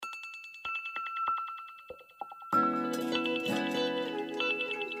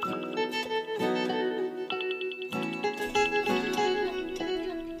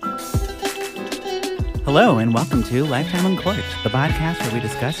Hello and welcome to Lifetime Uncorked, the podcast where we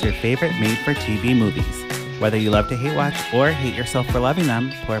discuss your favorite made-for-TV movies. Whether you love to hate watch or hate yourself for loving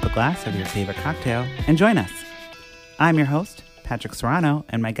them, pour up a glass of your favorite cocktail and join us. I'm your host, Patrick Serrano,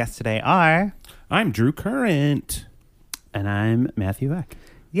 and my guests today are... I'm Drew Current. And I'm Matthew Eck.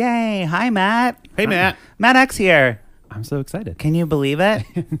 Yay! Hi, Matt. Hey, Matt. Matt Eck's here. I'm so excited. Can you believe it?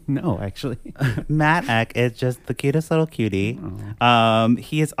 No, actually. Matt Eck is just the cutest little cutie.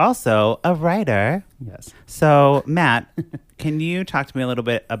 He is also a writer. Yes. So, Matt, can you talk to me a little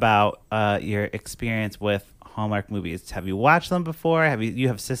bit about your experience with Hallmark movies? Have you watched them before? You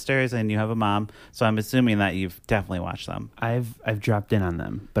have sisters and you have a mom, so I'm assuming that you've definitely watched them. I've dropped in on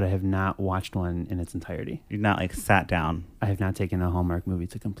them, but I have not watched one in its entirety. You've not like sat down. I have not taken a Hallmark movie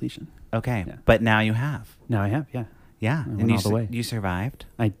to completion. Okay, Yeah. but now you have. Now I have, yeah. Yeah, went and you all the way. you survived.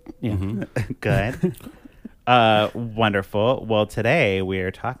 Yeah. Good. Wonderful. Well, today we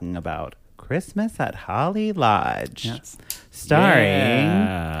are talking about Christmas at Holly Lodge, Yes. starring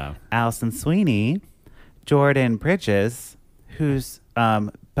Yeah. Allison Sweeney, Jordan Bridges, who's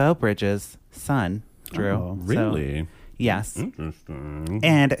Beau Bridges' son, Drew. Oh, So, Really? yes. Interesting.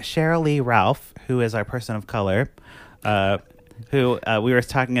 And Cheryl Lee Ralph, who is our person of color, who we were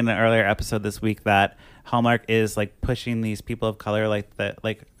talking in an earlier episode this week that Hallmark is like pushing these people of color, like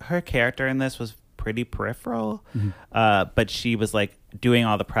her character in this was pretty peripheral, but she was like doing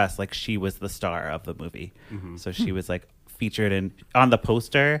all the press, like she was the star of the movie. So she was like featured in on the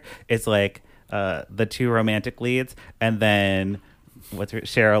poster. It's like the two romantic leads, and then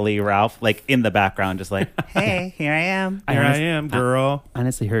Cheryl Lee Ralph, like in the background, just like, hey, here I am. Here I am, girl.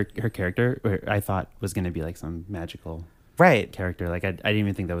 Honestly, her character, I thought was going to be like some magical Right. character. Like, I didn't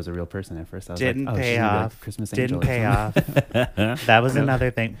even think that was a real person at first. I was Didn't like, oh, pay she's gonna be, like, off. Christmas Didn't angel or pay something. off. That was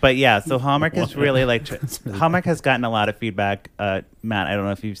another thing. But yeah, so Hallmark is really like Hallmark has gotten a lot of feedback. Matt, I don't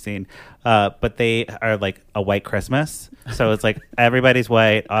know if you've seen, but they are like a white Christmas. So it's like everybody's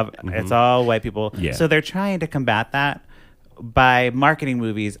white. It's all white people. Yeah. So they're trying to combat that by marketing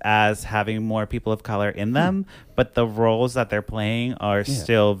movies as having more people of color in them, but the roles that they're playing are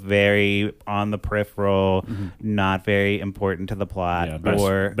still very on the peripheral, not very important to the plot,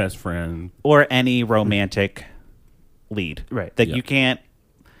 Yeah, best friend. or any romantic lead. Right. That Yeah. you can't.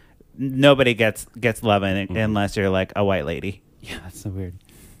 Nobody gets loving unless you're like a white lady. Yeah, that's so weird.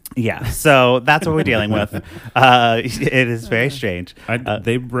 Yeah. So that's what we're dealing with. It is very strange.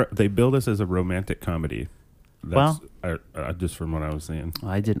 They build us as a romantic comedy. That's, just from what I was seeing.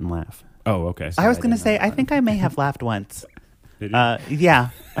 Well, I didn't laugh. Oh, okay. I was I going to didn't say, know I that. think I may have laughed once. Did you? Yeah.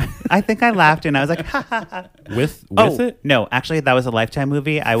 I think I laughed and I was like, ha ha ha. with Oh, it? no, actually, that was a Lifetime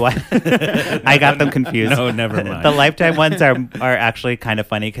movie. I got them confused. No, never mind. The Lifetime ones are actually kind of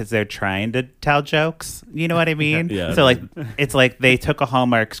funny because they're trying to tell jokes. You know what I mean? Yeah. So, like, it's like they took a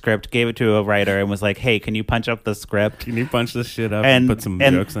Hallmark script, gave it to a writer, and was like, hey, can you punch up the script? Can you punch this shit up and put some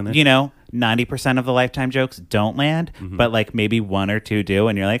jokes in it? You know, 90% of the Lifetime jokes don't land, but like maybe one or two do.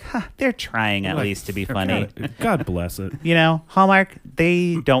 And you're like, they're trying at least to be funny. God bless it. You know, Hallmark,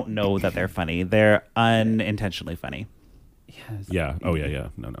 they don't know that they're funny. They're unintentionally funny. Yes. Yeah. Oh, yeah.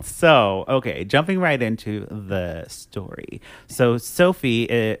 No. So, okay, jumping right into the story. So, Sophie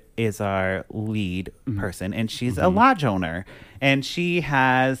is our lead person, and she's a lodge owner. And she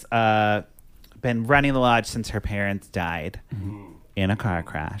has been running the lodge since her parents died in a car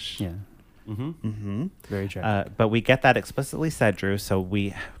crash. Yeah. Very tragic. But we get that explicitly said, Drew, so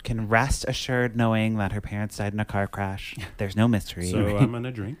we can rest assured knowing that her parents died in a car crash. There's no mystery. So I'm going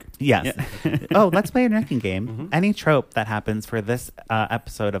to drink. Yes. Oh, let's play a drinking game. Any trope that happens for this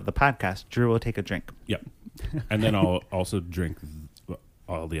episode of the podcast, Drew will take a drink. Yep. And then I'll also drink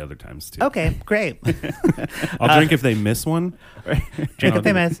all the other times, too. Okay, great. I'll drink if they miss one. Drink if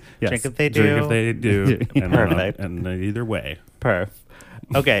they miss. Yes. Drink if they do. Drink if they do. And Perfect. And either way. Perf.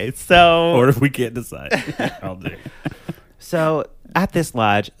 Okay, so Or if we can't decide, I'll do. so at this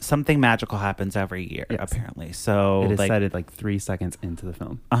lodge, something magical happens every year, Yes. apparently. So It is like, cited like 3 seconds into the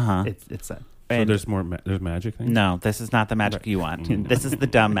film. uh-huh. It's said. So And- there's more. There's magic things. No, this is not the magic you want. This is the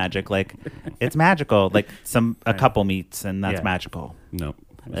dumb magic. Like, it's magical. Like a couple meets and that's Yeah. magical. No.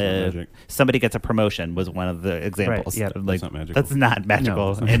 That's not magic. Somebody gets a promotion was one of the examples. yeah, Like, that's not magical. That's not magical.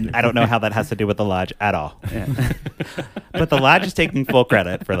 No, it's not And I don't know how that has to do with the lodge at all. Yeah. But the lodge is taking full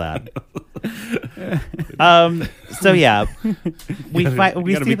credit for that. So yeah, we You gotta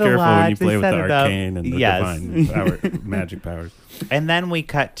see be the careful lodge. when you play they with set the it up. arcane and the Yes. divine magic powers. And then we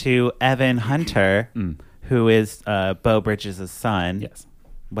cut to Evan Hunter, who is Beau Bridges' son. Yes.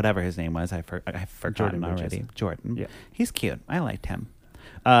 Whatever his name was, I've forgotten Jordan already. Bridges. Jordan. Yeah. He's cute. I liked him.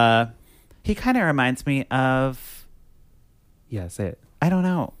 He kind of reminds me of Yeah, say it. I don't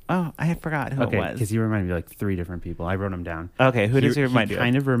know. Oh, I forgot who it Okay, was. because you remind me of like 3 different people. I wrote them down. Okay, who does he remind you?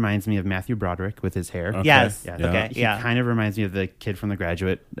 Kind of reminds me of Matthew Broderick with his hair. Okay. Yes. Yeah. Okay. He Yeah. kind of reminds me of the kid from The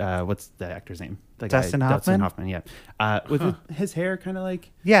Graduate. What's the actor's name? The Dustin guy, Hoffman? Dustin Hoffman, yeah. With his hair kind of like,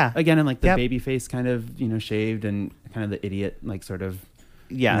 Yeah. again, in like the Yep. baby face kind of, shaved and kind of the idiot, like sort of,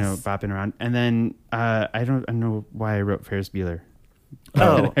 Yes. bopping around. And then I don't know why I wrote Ferris Bueller.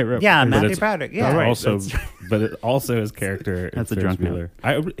 Oh, I wrote yeah, Ferris- Matthew it's- Broderick. But Yeah. right. also, that's- but it also his character. in That's a Ferris drunk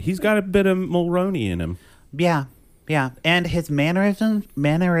Bueller. He's got a bit of Mulroney in him. Yeah. Yeah. And his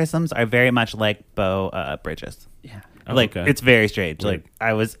mannerisms are very much like Beau Bridges. Yeah. Oh, Like okay. it's very strange. Weird. Like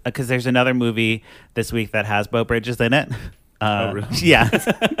I was because there's another movie this week that has Beau Bridges in it. Oh, really? Yeah.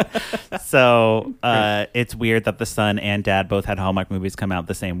 So it's weird that the son and dad both had Hallmark movies come out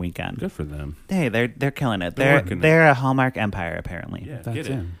the same weekend. Good for them. Hey, they're killing it. They're They're working it. they're a Hallmark empire apparently. Yeah, That's get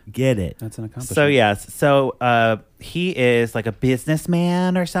it. him. Get it. That's an accomplishment. So yes, so he is like a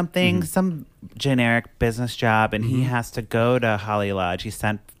businessman or something, some generic business job, and he has to go to Holly Lodge. He's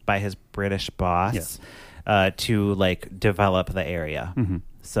sent by his British boss Yes. to like develop the area.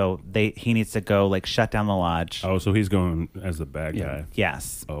 So he needs to go like shut down the lodge. Oh, so he's going as the bad Yeah. guy.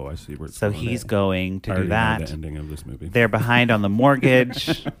 Yes. Oh, I see. Where it's So going. he's going I to do already know that. the ending of this movie. They're behind on the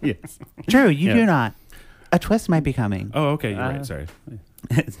mortgage. Yes. True, you Yeah. do not. A twist might be coming. Oh, okay. You're Uh, right. Sorry.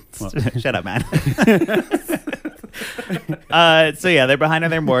 Shut up, man. So yeah, they're behind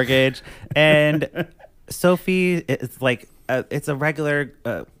on their mortgage, and Sophie is like it's a regular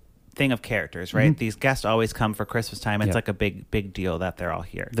thing of characters, right? These guests always come for Christmas time. It's Yeah. like a big deal that they're all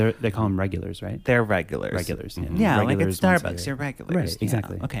here. They call them regulars, right? They're regulars. Regulars. Yeah, Yeah, like Regulars at once a Starbucks, year. you're regulars. Right, Yeah,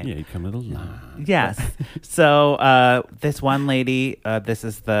 exactly. Okay. Yeah, you come to the line. Yes. So this one lady, this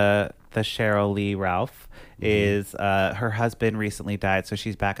is the Cheryl Lee Ralph, is her husband recently died, so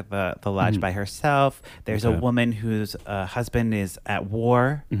she's back at the lodge by herself. There's a Okay. woman whose husband is at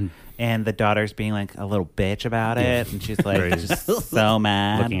war, and the daughter's being like a little bitch about it, and she's like Right. just so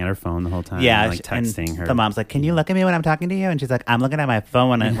mad. Looking at her phone the whole time. Yeah, Like texting and her. the mom's like, "Can you look at me when I'm talking to you?" And she's like, "I'm looking at my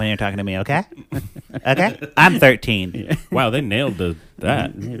phone when you're talking to me." Okay, okay. I'm 13. Wow, they nailed that.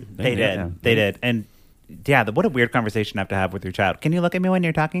 They did. Yeah. They did. And yeah, what a weird conversation to have with your child. Can you look at me when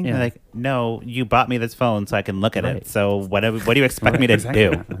you're talking? Yeah. They're like, no, you bought me this phone so I can look at Right. it. So what do you expect me to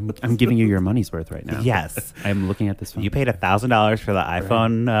Exactly. do? I'm giving you your money's worth right now. Yes. I'm looking at this phone. You paid $1,000 for the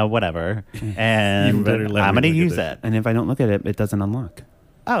iPhone, whatever, and You better let I'm me going to look at use this. it. And if I don't look at it, it doesn't unlock.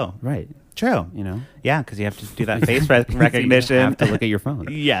 Oh, Right. true. Yeah, because you have to do that face recognition. You have to look at your phone.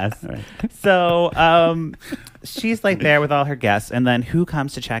 Yes. Right. So she's like there with all her guests, and then who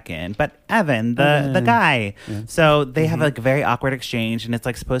comes to check in? But Evan, the guy. Yeah. So they have like a very awkward exchange, and it's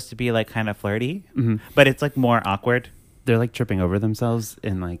like supposed to be like kind of flirty, but it's like more awkward. They're like tripping over themselves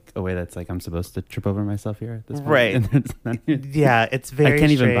in like a way that's like I'm supposed to trip over myself here at this point. Right. And it's not- Yeah, it's very. I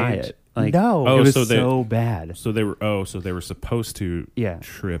can't even buy strange. it. Like, no. Oh, it was so so, they- bad. So they were supposed to Yeah.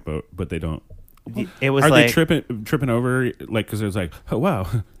 trip, but they don't. It was Are like, they tripping over? Like, because it was like, oh wow,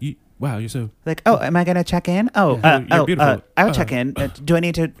 you're so. like, oh, am I gonna check in? Oh, Yeah, you're beautiful. I will check in. Do I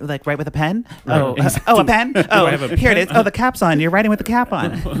need to like write with a pen? Right. Oh, a pen. Oh, I have a here it pen? is. Oh, the cap's on. You're writing with the cap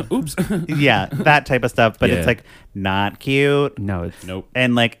on. Oops. Yeah, that type of stuff. But Yeah. it's like not cute. No, it's Nope.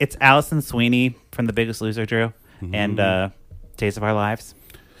 And like it's Allison Sweeney from The Biggest Loser, Drew, and Days of Our Lives.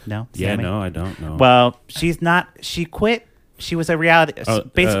 No, Yeah, Sammy? no, I don't know. Well, she's not. She quit. She was a reality.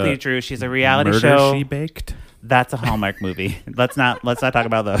 Basically, Drew. She's a reality Murder show. She Baked. That's a Hallmark movie. Let's not talk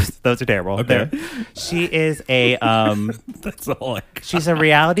about those. Those are terrible. Okay. She is a That's all. she's a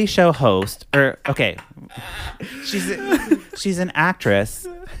reality show host. Or okay, she's an actress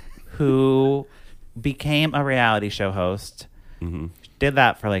who became a reality show host. Did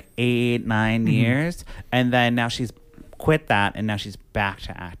that for like 8-9 years, and then now she's quit that, and now she's back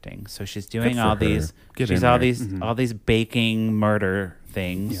to acting. So she's doing Good for all her. these. Get she's in all there. these all these baking murder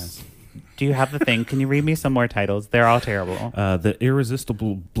things. Yes. Do you have the thing? Can you read me some more titles? They're all terrible. The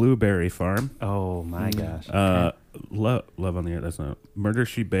Irresistible Blueberry Farm. oh my gosh. Love on the Air. That's not Murder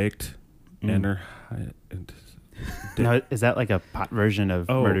She Baked. And her. And, No, is that like a pot version of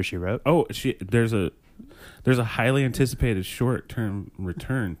Oh. Murder She Wrote? oh, there's a highly anticipated short-term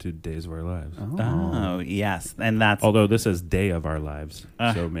return to Days of Our Lives. Oh yes, and that's Although this is Day of Our Lives,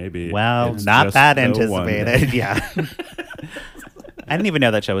 so maybe well, it's not just that the one anticipated. day. Yeah, I didn't even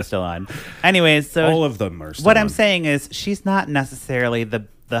know that show was still on. Anyways, so All of them are. Still what I'm on. saying is she's not necessarily the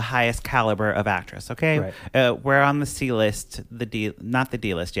highest caliber of actress. Okay, Right. we're on the C list. Not the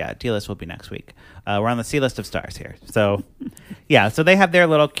D list. Yeah, D list will be next week. We're on the C list of stars here. So yeah, so they have their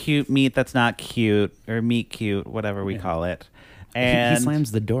little cute meat that's not cute or meat cute, whatever we call it. He And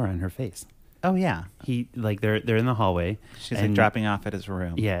slams the door on her face. Oh yeah, He like they're in the hallway. she's like dropping off at his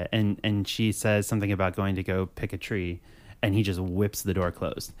room. Yeah, and she says something about going to go pick a tree, and he just whips the door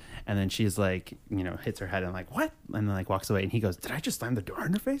closed. And then she's like, hits her head and like, what? And then like walks away. And he goes, did I just slam the door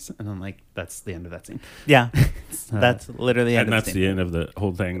in her face? And then like, that's the end of that scene. Yeah, that's literally the end And of that's the the scene. end of the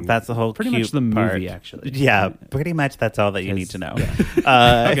whole thing. That's the whole Pretty cute much the movie, part. actually. Yeah, pretty much that's all that you need to know.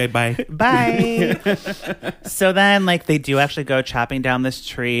 Okay, bye. Bye. So then, like, they do actually go chopping down this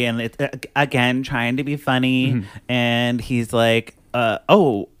tree, and it's again trying to be funny. And he's like,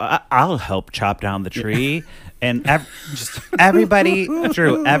 I'll help chop down the tree." And everybody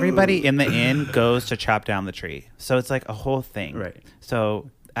in the inn goes to chop down the tree. So it's like a whole thing. Right. So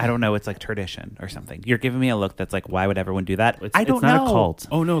I don't know. It's like tradition or something. You're giving me a look that's like, why would everyone do that? It's, I don't it's not know. a cult.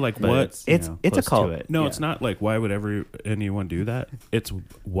 Oh no, like but what? It's a close cult. to it. No, Yeah. it's not like why would anyone do that? It's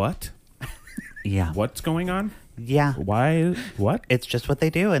what? Yeah. What's going on? Yeah. Why? What? It's just what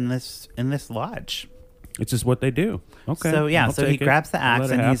they do in this lodge. It's just what they do. Okay. So yeah, I'll so he take it. grabs the I'll axe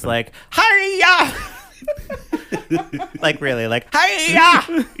let it and he's happen. like, "Hiya!" Like really, like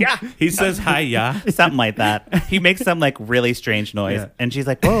 "Hiya!" Yeah, He says hi, yeah. something like that. He makes some like really strange noise, Yeah. and she's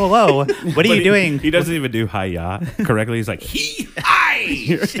like, "Whoa, whoa, what are But you doing?" He doesn't even do hi, yeah correctly. He's like he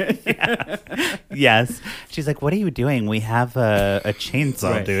hi. Yes, she's like, "What are you doing? We have a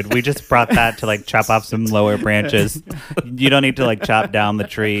chainsaw, Right. dude. We just brought that to like chop off some lower branches. You don't need to like chop down the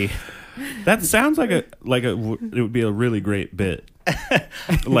tree." That sounds like it would be a really great bit.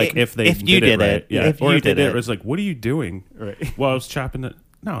 Like if they If you did did right. it. Yeah. If or you if they did did it. it was like, what are you doing? Right. Well, I was chopping the.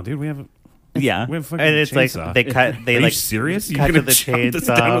 No, dude, we have. Yeah, We have a fucking and it's chainsaw. like they cut. They Are you like serious? You're cut to gonna the chop this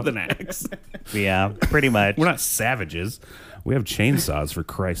down chainsaw. with an axe? Yeah, pretty much. We're not savages. We have chainsaws for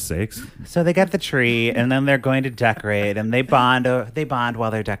Christ's sakes. So they get the tree, and then they're going to decorate, and they bond. They bond while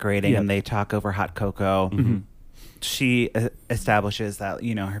they're decorating, Yeah. and they talk over hot cocoa. She establishes that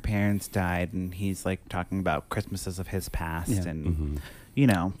her parents died, and he's like talking about Christmases of his past, Yeah. and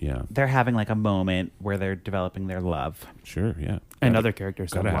Yeah. they're having like a moment where they're developing their love. Sure, yeah. And Gotta- other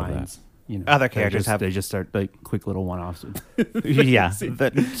characters have gotta have lines. Other characters have- they just start like quick little one-offs. Yeah,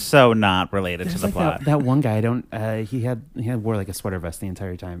 so not related to There's the like plot. that one guy. I don't. He wore like a sweater vest the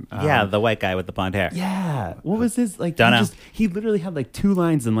entire time. Yeah, the white guy with the blonde hair. Yeah. What was his like? Dunno. He literally had like two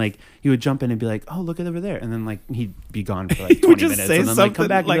lines, and like he would jump in and be like, "Oh, look at over there," and then like he'd be gone for like 20 would just minutes, say and then like come something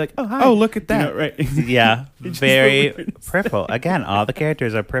back and be like, like, "Oh, hi. "Oh, look at that." You know, right? Yeah, It's just very the words. peripheral. Again, all the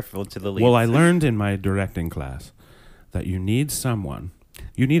characters are peripheral to the lead. Well, I learned in my directing class that you need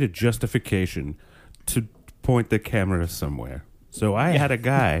a justification to point the camera somewhere. So I had a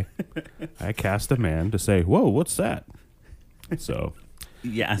guy, I cast a man to say, "Whoa, what's that?" So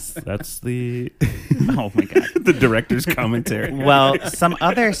Yes. that's the Oh my god. the director's commentary. Well, some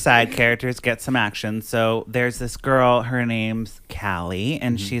other side characters get some action. So there's this girl, her name's Callie,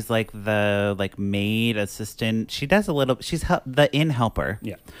 and she's like the maid assistant. She does a little. She's the inn helper.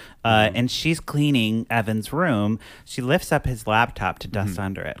 Yeah. And she's cleaning Evan's room. She lifts up his laptop to dust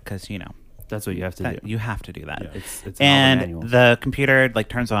under it because That's what you have to do. you have to do that. Yeah. It's an Alvin manual. And the computer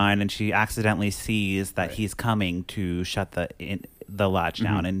turns on, and she accidentally sees that he's coming to shut the lodge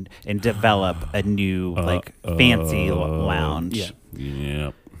down and develop a new fancy lounge. Yeah.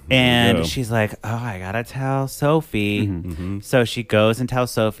 Yep. And she's like, "Oh, I gotta tell Sophie." So she goes and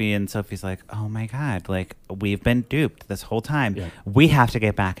tells Sophie, and Sophie's like, "Oh my god, like we've been duped this whole time. Yeah. We have to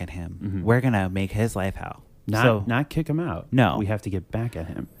get back at him. We're gonna make his life hell." Not kick him out. No. We have to get back at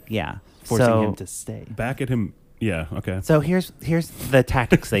him, Yeah, forcing him to stay. back at him. Yeah. Okay. So here's the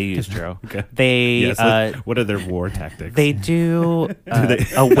tactics they use, Drew. Okay. They Yes. What are their war tactics? they do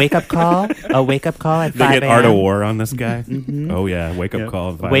a wake up call. A wake up call at They 5 get a.m. Art of War on this guy. Oh yeah, wake up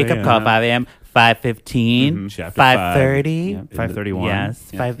call. at 5 Wake up a.m. call 5 a.m. 5:15, Chapter 5:30, Yeah, 5:31. Yes,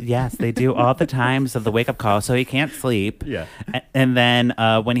 Yeah. yes, they do all the times of the wake up call, so he can't sleep. Yeah. And then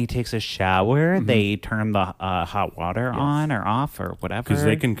when he takes a shower, they turn the hot water on or off or whatever. Because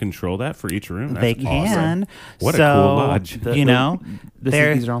they can control that for each room. They That's can. awesome. What so, a cool lodge.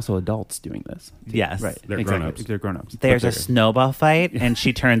 These are also adults doing this. Yes. Right. They're exactly. grown-ups. They're grown-ups. There's a snowball fight, and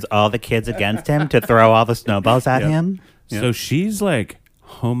she turns all the kids against him to throw all the snowballs at Yep. him. So she's like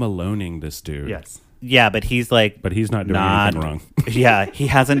home aloneing this dude. Yes. Yeah, but he's like, But he's not doing anything wrong. Yeah, he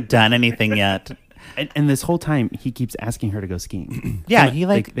hasn't done anything yet. And this whole time, he keeps asking her to go skiing. Yeah, Can I- he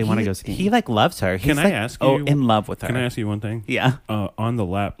like they want to he- go skiing. He like loves her. He's Can I like, ask you? in love with her. Can I ask you one thing? Yeah. On the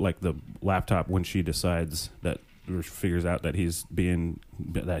the laptop, when she decides that or figures out that he's going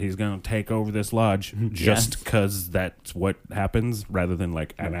to take over this lodge just because that's what happens, rather than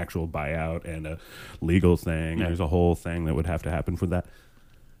like an actual buyout and a legal thing. Yeah. There's a whole thing that would have to happen for that.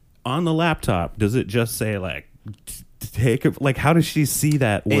 On the laptop, does it just say like take it? Like, how does she see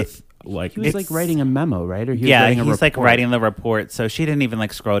that with like He was like writing a memo, right? Or he was Yeah, writing a he's like report. writing the report. So she didn't even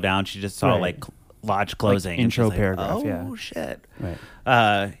like scroll down. She just saw Right. like lodge closing. and intro she's like, paragraph, Oh yeah. shit. Right.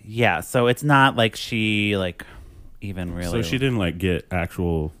 Yeah. So it's not like she like even really. So she didn't like get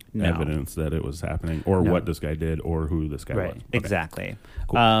actual No. evidence that it was happening, or No. what this guy did, or who this guy Right. was. Okay. Exactly.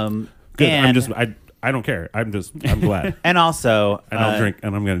 Cool. Good. And, I don't care. I'm glad. and also, And I'll drink,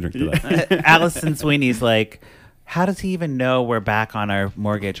 and I'm going to drink to that. Allison Sweeney's like, how does he even know we're back on our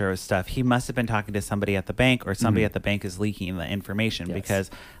mortgage or stuff? He must have been talking to somebody at the bank, or somebody at the bank is leaking the information Yes.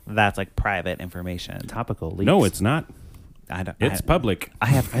 because that's like private information. Topical leaks. No, it's not. I don't. It's public. I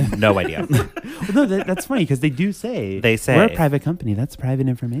have no idea. Well, no, that's funny because they do say They say- we're a private company. That's private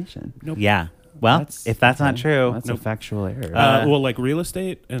information. Yeah. Well, if that's not okay. true, That's a factual error. Well, like real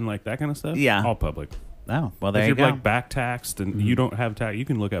estate and like that kind of stuff. Yeah. all public. oh well, there If you you're go. like back taxed and you don't have tax, you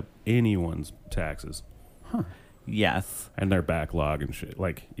can look up anyone's taxes Yes. and their backlog and shit.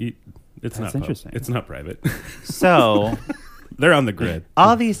 Like it's That's not interesting. It's not private. So They're on the grid.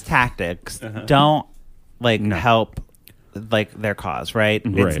 all these tactics don't like No. help like their cause, right?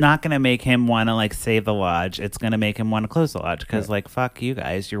 It's Right. not going to make him want to like save the lodge. It's going to make him want to close the lodge because like fuck you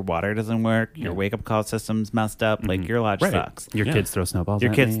guys, your water doesn't work, your wake up call system's messed up, like your lodge Right. sucks. Your yeah. kids throw snowballs.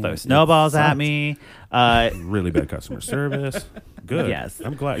 Your at kids me. throw It snowballs at sucks. me. Really bad customer service. Good. Yes.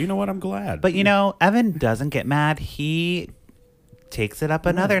 I'm glad. You know what? I'm glad. But you know, Evan doesn't get mad. He takes it up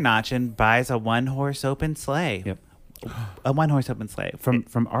another notch and buys a 1-horse open sleigh. Yep. A 1-horse open sleigh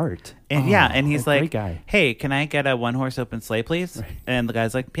From Art. And yeah, and he's great like, guy. "Hey, can I get a 1-horse open sleigh, please?" And the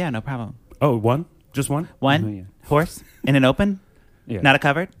guy's like, "Yeah, no problem. oh, one? Just one? One Oh, yeah. horse in an open, Yeah. not a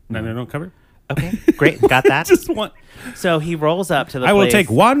covered. No cover. Okay, great, got that." Just one. So he rolls up to the. I will place.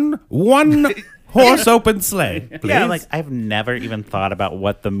 take one horse open sleigh. Please. Yeah, like I've never even thought about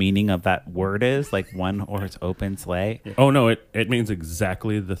what the meaning of that word is. Like 1-horse open sleigh. Oh no, it means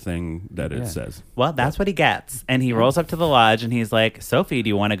exactly the thing that it Yeah. says. Well, that's what he gets, and he rolls up to the lodge, and he's like, "Sophie, do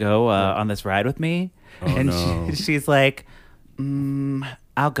you want to go on this ride with me?" Oh, and no. she's like,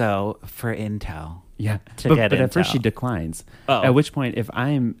 "I'll go for intel." Yeah, To but, get but at first intel. she declines. Oh. At which point, if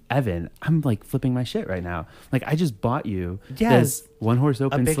I'm Evan, I'm like flipping my shit right now. Like I just bought you Yes. this 1-horse A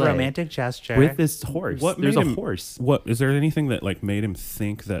open big sleigh romantic gesture with this horse. There's made a him- horse. What is there anything that like made him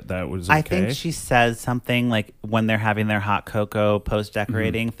think that that was okay? I think she says something like when they're having their hot cocoa post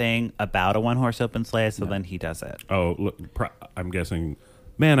decorating thing about a 1-horse open sleigh. So then he does it. Oh, look, I'm guessing.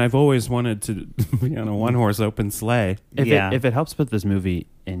 Man, I've always wanted to be on a 1-horse open sleigh. If it helps put this movie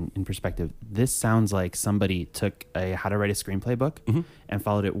in perspective, this sounds like somebody took a how to write a screenplay book and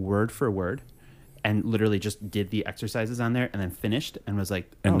followed it word for word and literally just did the exercises on there and then finished and was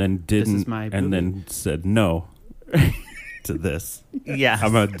like, And oh, then this didn't, is my and movie. then said no to this. Yeah.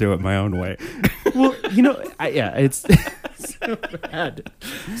 I'm gonna do it my own way. Well, you know, it's so bad.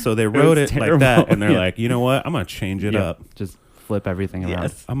 So they wrote was it like terrible. that, and they're Yeah. like, you know what? I'm gonna change it Yeah, up. just flip everything around.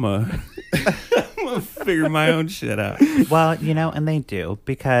 Yes. I'm gonna figure my own shit out. Well, you know, and they do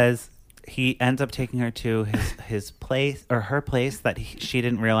because he ends up taking her to his place or her place that she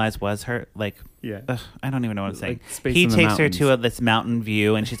didn't realize was her. Like, Yeah. I don't even know what I'm saying. Like space He in the takes her mountains. to this mountain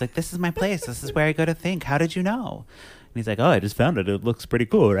view, and she's like, "This is my place. This is where I go to think. How did you know?" And he's like, "Oh, I just found it. It looks pretty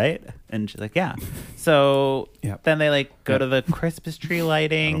cool, right?" And she's like, "Yeah." So Yep. then they like go Yep. to the Christmas tree I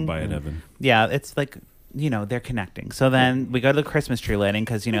lighting. don't buy it, Evan. Yeah, it's like, you know, they're connecting. So then we go to the Christmas tree lighting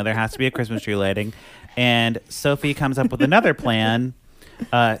because, you know, there has to be a Christmas tree lighting. And Sophie comes up with another plan.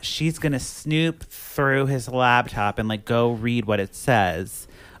 She's going to snoop through his laptop and like go read what it says.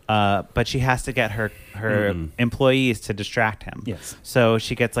 But she has to get her employees to distract him. Yes. So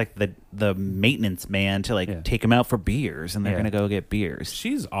she gets like the maintenance man to like Yeah. take him out for beers, and they're Yeah. going to go get beers.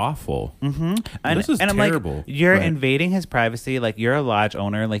 She's awful. Mm-hmm. This is I'm terrible. like, you're Right. invading his privacy. Like, you're a lodge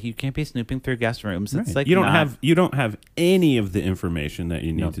owner. Like, you can't be snooping through guest rooms. It's Right. like You don't not- have any of the information that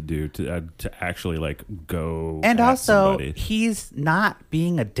you need No. to do to actually like go. And at also, somebody. he's not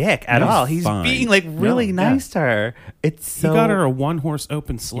being a dick at No, all. he's He's fine. being like really No, yeah. nice to her. It's so he got her a 1-horse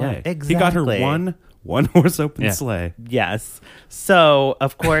open sleigh. Yeah, He got her exactly. one horse open Yeah. sleigh. Yes. So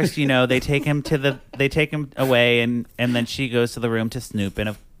of course, you know, they take him away, and then she goes to the room to snoop, and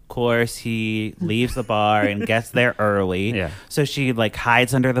of course he leaves the bar and gets there early. Yeah. So she like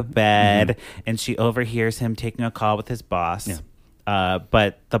hides under the bed, and she overhears him taking a call with his boss. Yeah.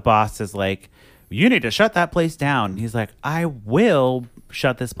 But the boss is like, "You need to shut that place down." And he's like, "I will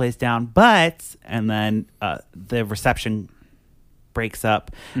shut this place down, but," and then the reception breaks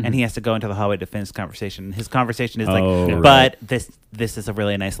up, and he has to go into the hallway to finish conversation. His conversation is like, Oh, "But this is a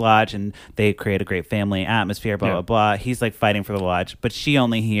really nice lodge, and they create a great family atmosphere." Blah Yeah. blah blah. He's like fighting for the lodge, but she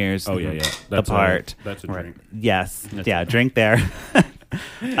only hears Oh yeah, yeah. the part. That's a Right. drink. Yes, That's yeah, drink there.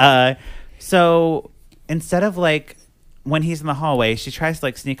 So instead of like when he's in the hallway, she tries to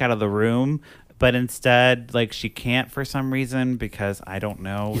like sneak out of the room, but instead like she can't for some reason because I don't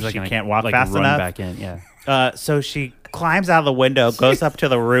know. He's like she gonna, can't walk like, fast run enough. back in. Yeah. So she climbs out of the window, goes up to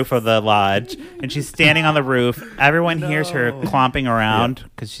the roof of the lodge, and she's standing on the roof. Everyone hears her clomping around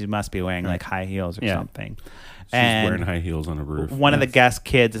because she must be wearing like high heels or something. She's wearing high heels on a roof. One of the guest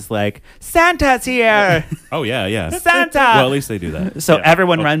kids is like, "Santa's here!" Oh yeah. Santa! Well, at least they do that. So Yeah.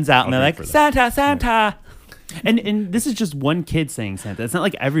 everyone runs out and they're drink like, for that. "Santa!" And this is just one kid saying Santa. It's not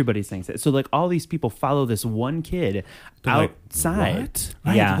like everybody saying Santa. So like all these people follow this one kid They're like, outside. "What?"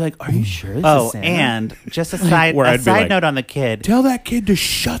 Right? Yeah. They're like, are you sure this Oh, is Santa? and just a side Where I'd be like, note on the kid. Tell that kid to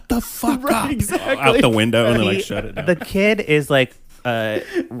shut the fuck up. exactly. Out the window and then like He- shut it down. The kid is like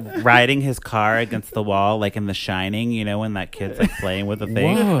riding his car against the wall, like in The Shining. You know when that kid's like playing with the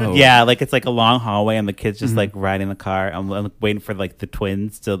thing. Whoa. Yeah, like it's like a long hallway, and the kid's just like riding the car. I'm waiting for like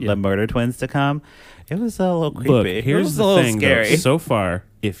the murder twins to come. It was a little creepy. Look, It here's was the a little thing. scary. Though, so far,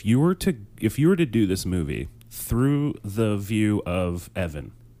 if you were to do this movie through the view of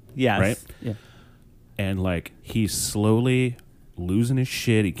Evan, yes. right? Yeah. And like he's slowly losing his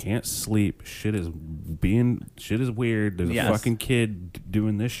shit. He can't sleep. Shit is weird. There's Yes. a fucking kid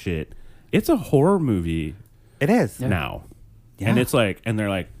doing this shit. It's a horror movie It is. now. Yeah. And it's like, and they're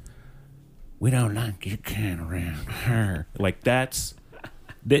like, we don't like your kid around her. Like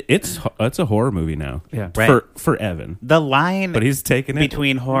it's a horror movie now. Yeah. Right. For Evan. The line But he's taking it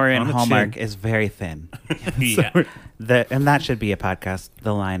between horror and on the Hallmark chin. is very thin. Yeah. And that should be a podcast.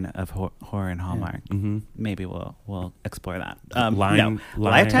 The line of horror and Hallmark. Mm-hmm. Maybe we'll explore that. Line-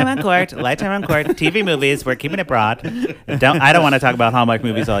 Lifetime on Court. TV movies. We're keeping it broad. I don't want to talk about Hallmark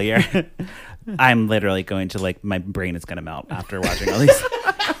movies all year. I'm literally going to like my brain is going to melt after watching all these.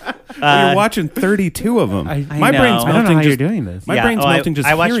 You're watching 32 of them. I My know. brain's I I don't know melting. how you're Just, doing this. my brain's melting just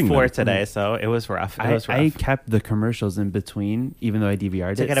I watched hearing 4 them. today, so it was rough. It was rough. I kept the commercials in between, even though I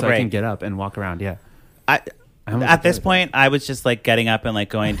DVR'd To it, get a so I can break. get up and walk around. Yeah. I'm At okay this with point, I was just like getting up and like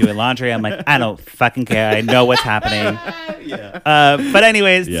going doing laundry. I'm like, I don't fucking care. I know what's happening. But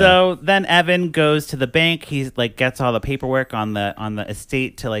anyways, Yeah. so then Evan goes to the bank. He's like gets all the paperwork on the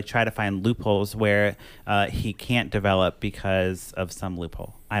estate to like try to find loopholes where he can't develop because of some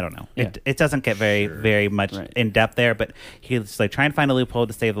loophole. I don't know. Yeah. It doesn't get very much Right. in depth there, but he's like trying to find a loophole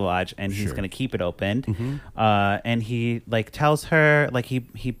to save the lodge, and he's Sure. going to keep it open. Mm-hmm. And he like tells her like he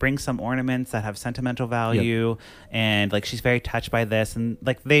brings some ornaments that have sentimental value, and like she's very touched by this, and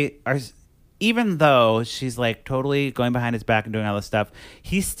like they are. Even though she's like totally going behind his back and doing all this stuff,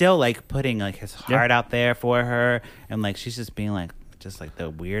 he's still like putting like his heart out there for her, and like she's just being like just like the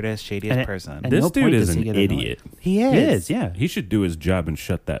weirdest, shadiest And person. and This no dude point is does he an get annoyed. idiot. He is. It is, yeah. He should do his job and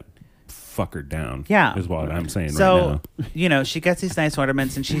shut that fucker down. Yeah. Is what I'm saying right So, now. you know, she gets these nice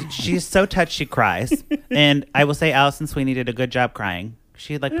ornaments, and she's so touched she cries. And I will say, Alison Sweeney did a good job crying.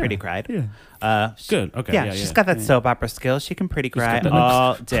 She like pretty cried. Yeah. Good. Okay. Yeah, Yeah. she's got that soap opera skill. She can pretty cry got that-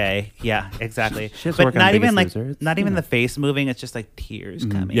 all day. Yeah, exactly. She has to But work on not even Biggest like Loser. It's- not even yeah. the face moving. It's just like tears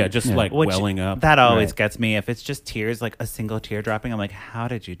coming. Yeah, just like Which- welling up. That always Right. gets me. If it's just tears, like a single tear dropping, I'm like, how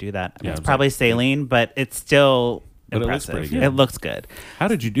did you do that? Yeah, It's it's probably like- saline, but it's still But it looks impressive. pretty good. It looks good. How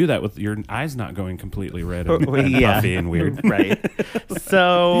did you do that with your eyes not going completely red and Yeah. puffy and weird? Right.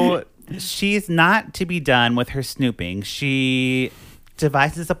 So she's not to be done with her snooping. She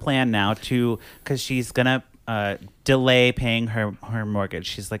devises a plan now because she's gonna delay paying her mortgage.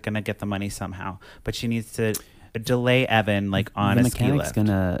 She's like gonna get the money somehow, but she needs to delay Evan like on the a ski mechanic's lift.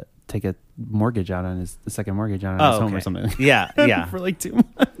 gonna take a mortgage out on the second mortgage out on his home or something. Yeah, yeah. For like 2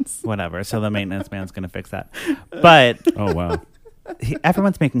 months. Whatever. So the maintenance man's gonna fix that. But Oh wow,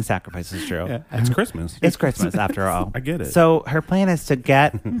 everyone's making sacrifices, Drew. Yeah. it's Christmas. It's Christmas after all. I get it. So her plan is to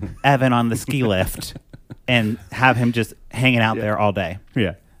get Evan on the ski lift and have him just hanging out there all day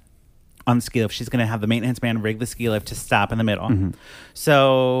Yeah. on the ski lift. She's going to have the maintenance man rig the ski lift to stop in the middle.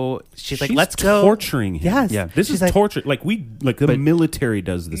 So she's like, let's go. torturing him. Yes. Yeah. This She's is like, torture. Like the military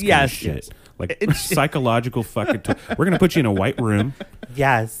does this kind Yes, of shit. yes. Like psychological fucking. We're gonna put you in a white room,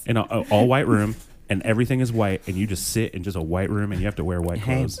 Yes. in a all white room, and everything is white, and you just sit in just a white room, and you have to wear white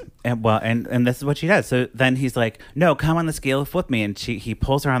clothes. And this is what she does. So then he's like, "No, come on the ski lift with me." And he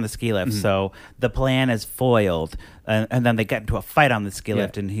pulls her on the ski lift. So the plan is foiled. And then they get into a fight on the ski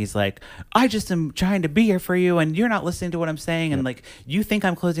lift. And he's like, "I just am trying to be here for you, and you're not listening to what I'm saying. And like, you think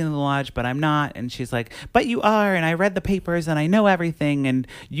I'm closing the lodge, but I'm not." And she's like, "But you are. And I read the papers, and I know everything, and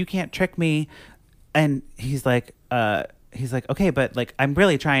you can't trick me." And he's like, "Okay, but like, I'm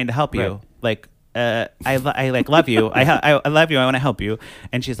really trying to help you. Right. Like." I like love you. I love you. I want to help you.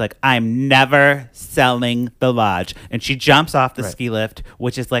 And she's like, I'm never selling the lodge. And she jumps off the Right. ski lift,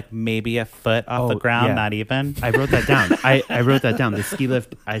 which is like maybe a foot off the Oh, ground, yeah. not even. I wrote that down. I wrote that down. The ski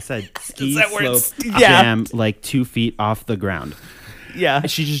lift. I said ski that where slope it's- yeah. jam like 2 feet off the ground. Yeah.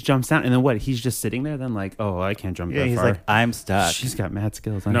 She just jumps down, and then what? He's just sitting there. Then like, oh, I can't jump Yeah, that he's far. like, I'm stuck. She's got mad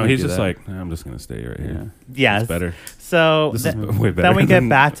skills. I No, can't he's do just that. like, I'm just gonna stay right here. Yes. It's better. So This is th- way better then we get than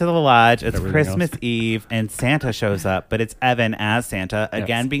back to the lodge. It's everything Christmas else. Eve, and Santa shows up, but it's Evan as Santa. Again,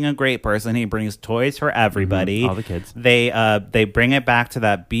 Yes. being a great person, he brings toys for everybody. All the kids. They bring it back to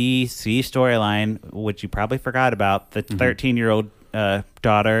that BC storyline, which you probably forgot about. The 13-year-old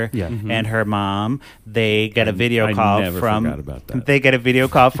daughter Yeah. and her mom. They get a video I call never from. forgot about that. They get a video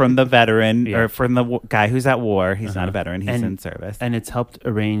call from the veteran Yeah. or from the guy who's at war. He's not a veteran. He's And- in service. and it's helped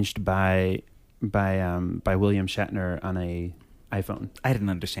arranged by William Shatner on a iPhone. I didn't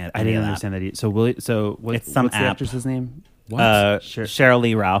understand. I any didn't of that. understand that. It's some what's the app. actress's name? Sure. Cheryl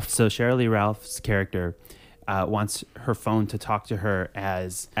Lee Ralph So Cheryl Lee Ralph's character wants her phone to talk to her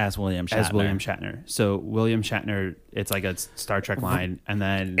as William Shatner. William Shatner. So William Shatner, it's like a Star Trek line, and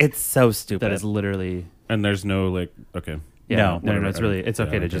then It's so stupid. that is literally And there's no like, okay. No. no. It's really it's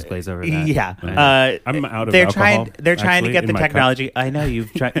okay to okay. just glaze over that. Yeah. I'm out of they're alcohol, trying. They're trying to actually, get in the my cup. technology. I know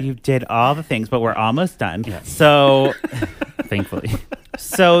you've tried. You did all the things, but we're almost done. Yeah. So, Thankfully,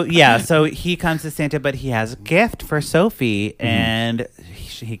 so yeah. So he comes to Santa, but he has a gift for Sophie, and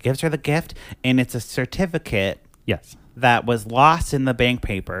he gives her the gift, and it's a certificate yes. that was lost in the bank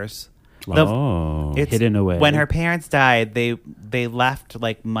papers. The- Oh. It's Hidden away. When her parents died, they left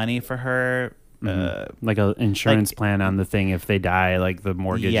like money for her. Like an insurance like- plan on the thing. If they die, like the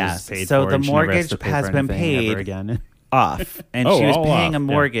mortgage Yes. is paid So for. the and she never mortgage to pay has for been anything ever paid. again. Off, and Oh, she was all paying off, a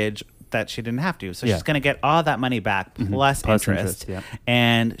yeah. mortgage that she didn't have to. So Yeah. she's going to get all that money back plus Plus interest. interest, yeah.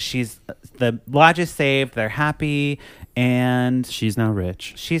 And the lodge is saved. They're happy, and She's now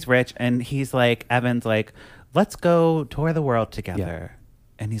rich. she's rich. And he's like, Evan's like, let's go tour the world together.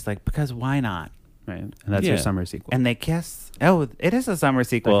 And he's like, because why not? Right. And that's Yeah. your summer sequel. And they kiss. Oh, it is a summer that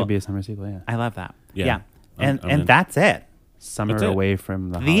sequel. could be a summer sequel, yeah. I love that. Yeah. Yeah. And I'm and in. that's it. Summer That's it. away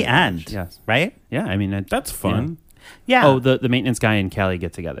from the The Hollywood. end. Yes. Right? Yeah, I mean That's fun. Yeah. Oh, the maintenance guy and Callie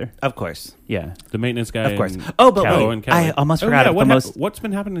get together. of course. Yeah. The maintenance guy. Of course. and- Oh, but Kelly. wait, and Kelly. I almost Oh, forgot yeah, of the what most. what's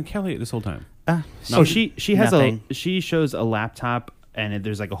been happening to Kelly this whole time? Oh, she has Nothing. she shows a laptop and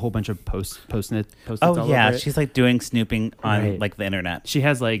there's like a whole bunch of post-its Oh all yeah, over it. she's like doing snooping on Right. like the internet. She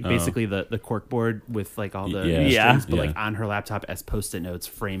has like Oh. basically the cork board with like all the Yeah. Yeah. strings, but like Yeah. on her laptop as post-it notes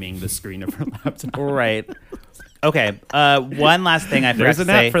framing the screen of her laptop. Right. Okay. One last thing I forgot There's to an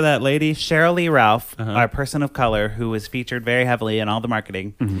say. app for that, lady. Cheryl Lee Ralph, Uh-huh. our person of color, who was featured very heavily in all the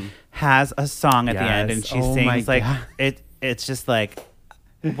marketing, has a song at the end, and Yes. she Oh my sings like God. It's just like,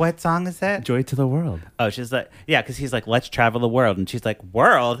 what song is that? Joy to the world. Oh, she's like, yeah, because he's like, let's travel the world, and she's like,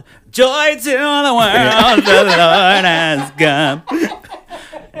 world, joy to the world, the Lord has come.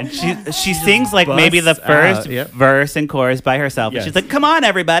 And she sings like maybe the busts first out, yep. verse and chorus by herself. And Yes. she's like, come on,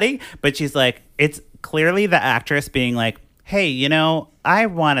 everybody. But she's like, it's clearly the actress being like, hey, you know, I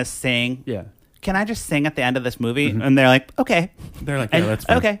want to sing. Yeah. Can I just sing at the end of this movie? And they're like, okay. They're like, And- yeah, that's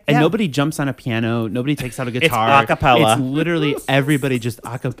fine. Okay. And yeah. nobody jumps on a piano. Nobody takes out a guitar. a cappella. It's literally everybody just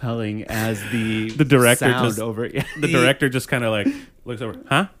acapelling as the director sound just- over it. Yeah. The director just kind of like looks over.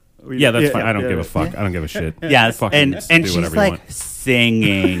 Huh? Yeah, that's Yeah, fine. I don't yeah, give a yeah. fuck. I don't give a shit. Yes, Fucking and do she's whatever you like want.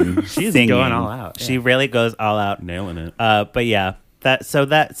 singing. She's singing. going all out, She yeah. really goes all out. Nailing it. But yeah,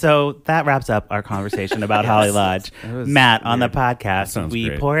 that wraps up our conversation about Holly Lodge. That was Matt, on the weird. podcast, sounds we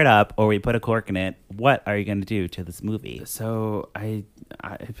great. pour it up or we put a cork in it. What are you going to do to this movie? So I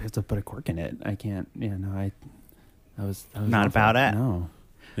have to put a cork in it. I can't. Yeah, no. That was Not awful. about it? No.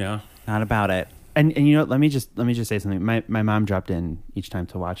 Yeah. Not about it. And you know, let me just say something. My mom dropped in each time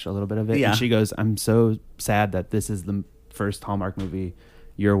to watch a little bit of it, Yeah. and she goes, "I'm so sad that this is the first Hallmark movie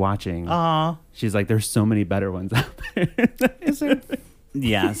you're watching." Aw. She's like, "There's so many better ones out there." Is there?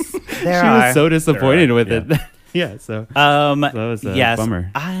 Yes, she there are. was so disappointed There are, with yeah. it. Yeah. So that was a yes,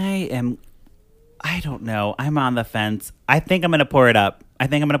 bummer. I don't know. I'm on the fence. I think I'm going to pour it up.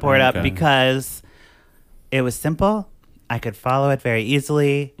 Okay. Because it was simple. I could follow it very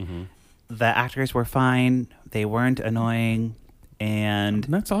easily. Mm-hmm. The actors were fine. They weren't annoying. And,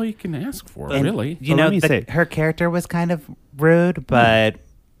 And that's all you can ask for, and, really. you But know, let me say- her character was kind of rude, but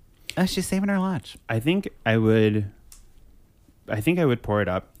she's saving her lodge. I think I would pour it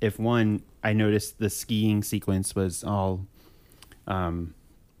up if one, I noticed the skiing sequence was all,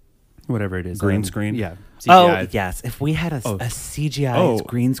 whatever it is, Green screen? Yeah. Oh, CGI. yes. If we had a Oh. CGI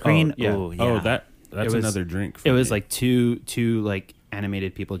green screen, Oh, yeah. oh, yeah. Oh, that's It was- another drink. For It was me. like two like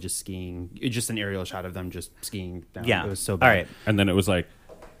animated people just skiing, just an aerial shot of them just skiing down. Yeah. It was so bad. All right. And then it was like,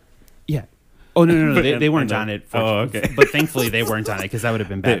 Yeah. Oh no, But- they weren't and on then- it. oh, okay. But thankfully they weren't on it because that would have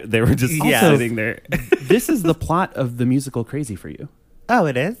been bad. they were just Yeah. sitting there. This is the plot of the musical Crazy for You. Oh,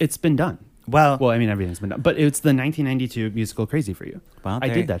 it is? It's been done. Well, Well, I mean everything's been done, but it's the 1992 musical Crazy for You. Well, I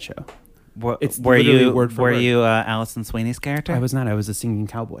there- did that show. it's were literally you word for were word. you Allison Sweeney's character? I was not. I was a singing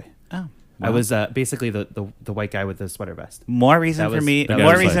cowboy. Oh. I was basically the white guy with the sweater vest. More reason That for was- me. that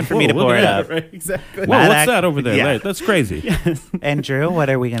More was reason like, for me to whoa, pour look it at up. Right, exactly. Whoa, Matt what's act- that over there? yeah. That's crazy. And Drew, what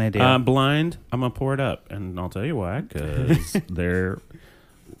are we gonna do? Blind. I'm gonna pour it up, and I'll tell you why. Because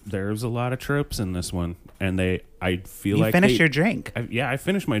there's a lot of tropes in this one, and I feel you like finished your drink. I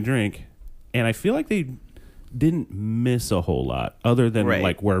finished my drink, and I feel like they didn't miss a whole lot, other than Right.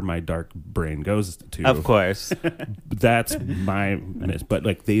 like where my dark brain goes to. Of course. That's my miss. But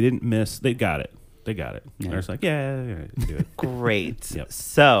like they didn't miss. They got it. They got it. Yeah. They're just like, yeah, do it. Great. Yep.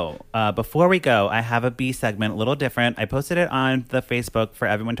 So before we go, I have a B segment, a little different. I posted it on the Facebook for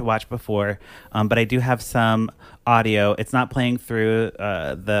everyone to watch before, but I do have some audio. It's not playing through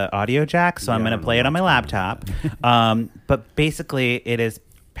the audio jack, so I'm Yeah, I going to don't play know it on my what's going laptop. But basically, it is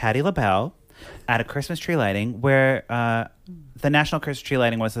Patti LaBelle at a Christmas tree lighting where the National Christmas Tree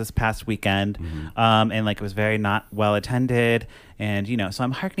Lighting was this past weekend, and like it was very not well attended, and so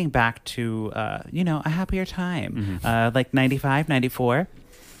I'm harkening back to a happier time, like 95, 94,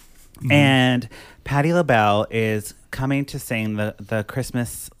 and Patti LaBelle is coming to sing the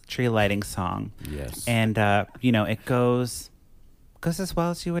Christmas tree lighting song, Yes. and it goes as well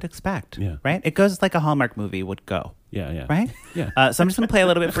as you would expect, Yeah. right? It goes like a Hallmark movie would go. Yeah. Right? Yeah. So I'm just going to play a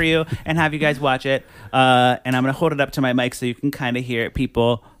little bit for you and have you guys watch it. And I'm going to hold it up to my mic so you can kind of hear it.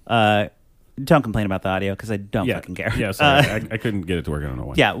 People, don't complain about the audio because I don't fucking care. Yeah, sorry. I couldn't get it to work. I don't know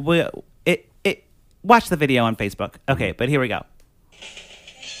why. Yeah. Watch the video on Facebook. Okay, but here we go.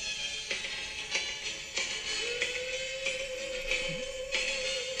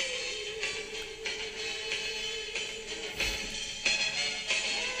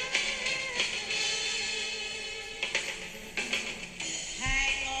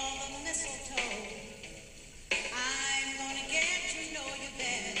 Hang on the mistletoe. I'm gonna get to know you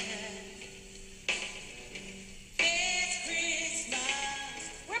better. It's Christmas.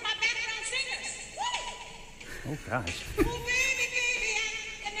 Where are my background singers? Woo! Oh gosh. Oh, baby, baby.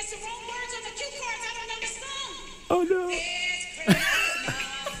 And there's the wrong words on the cue cards. I don't know the song. Oh no. It's Christmas.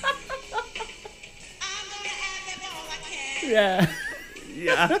 I'm gonna add them all I can. Yeah.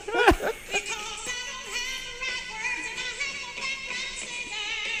 Yeah. Because I don't have the right words and I have no background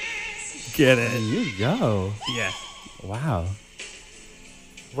singers. Get There it. you go. Yeah. Wow.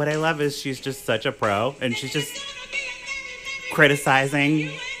 What I love is she's just such a pro and she's just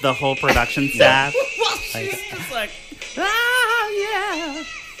criticizing the whole production staff.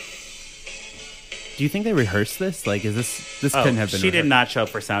 Do you think they rehearsed this? Like, is this couldn't have been? She did rehearsed. not show up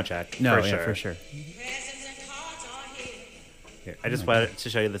for sound check. No, for yeah, sure. for sure. Presents and cards are here. Here, I just wanted to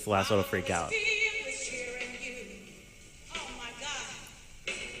show you this last little freak out. Steve is cheering you. Oh my God.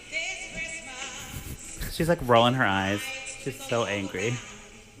 This Christmas. She's like rolling her eyes. She's so angry.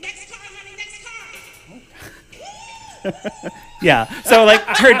 Next car, honey, next car. Yeah. So like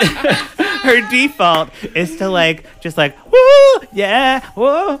her default is to like just like woo, yeah,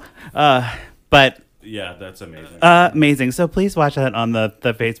 woo. But Yeah, that's amazing. amazing. So please watch that on the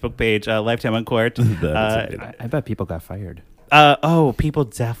Facebook page, Lifetime on Court. I bet people got fired. People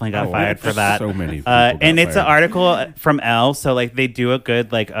definitely got Oh, fired for that. so many people got and it's an fired. article from Elle, so like they do a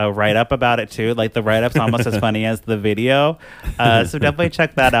good like write up about it too. Like the write up's almost as funny as the video. So definitely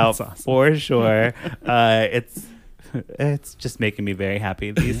check that out for sure. It's just making me very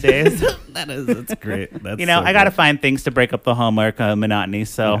happy these days. That's great. That's I got to find things to break up the Hallmark monotony.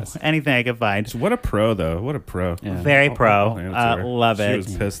 So Yes. anything I can find. What a pro, though. What a pro. Yeah. Very pro. I'll answer her. Love She it.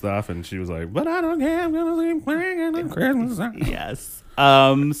 was pissed off, and she was like, "But I don't care. I'm gonna keep playing the Christmas song." Yes.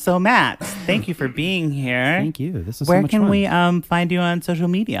 So Matt, thank you for being here. Thank you. This is Where so much can fun. we find you on social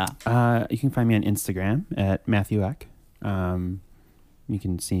media? You can find me on Instagram at Matthew Eck. You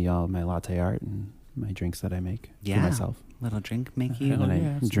can see all my latte art and my drinks that I make for myself. Little drink makey. Hell And I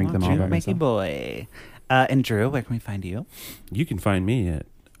yeah, drink them all Drink by makey myself. boy. And Drew, where can we find you? You can find me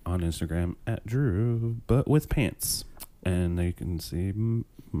on Instagram at Drew, but with pants, and you can see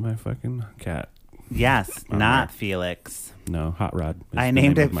my fucking cat. Yes, I'm not there. Felix. No, Hot Rod. is I the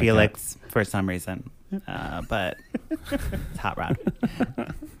named name it of my Felix for some reason, but it's Hot Rod.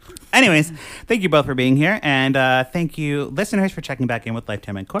 Anyways, thank you both for being here, and thank you, listeners, for checking back in with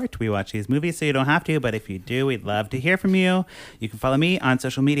Lifetime in Court. We watch these movies so you don't have to, but if you do, we'd love to hear from you. You can follow me on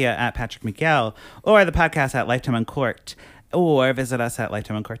social media at Patrick Miguel or the podcast at Lifetime in Court. or visit us at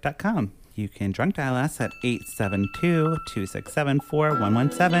lifetimeoncourt.com. You can drunk dial us at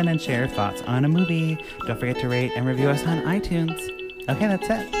 872-267-4117 and share your thoughts on a movie. Don't forget to rate and review us on iTunes. Okay, that's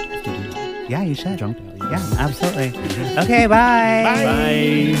it. Yeah, you should. Drunk dial, Yeah, absolutely. Okay, bye.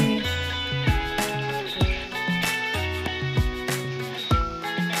 Bye.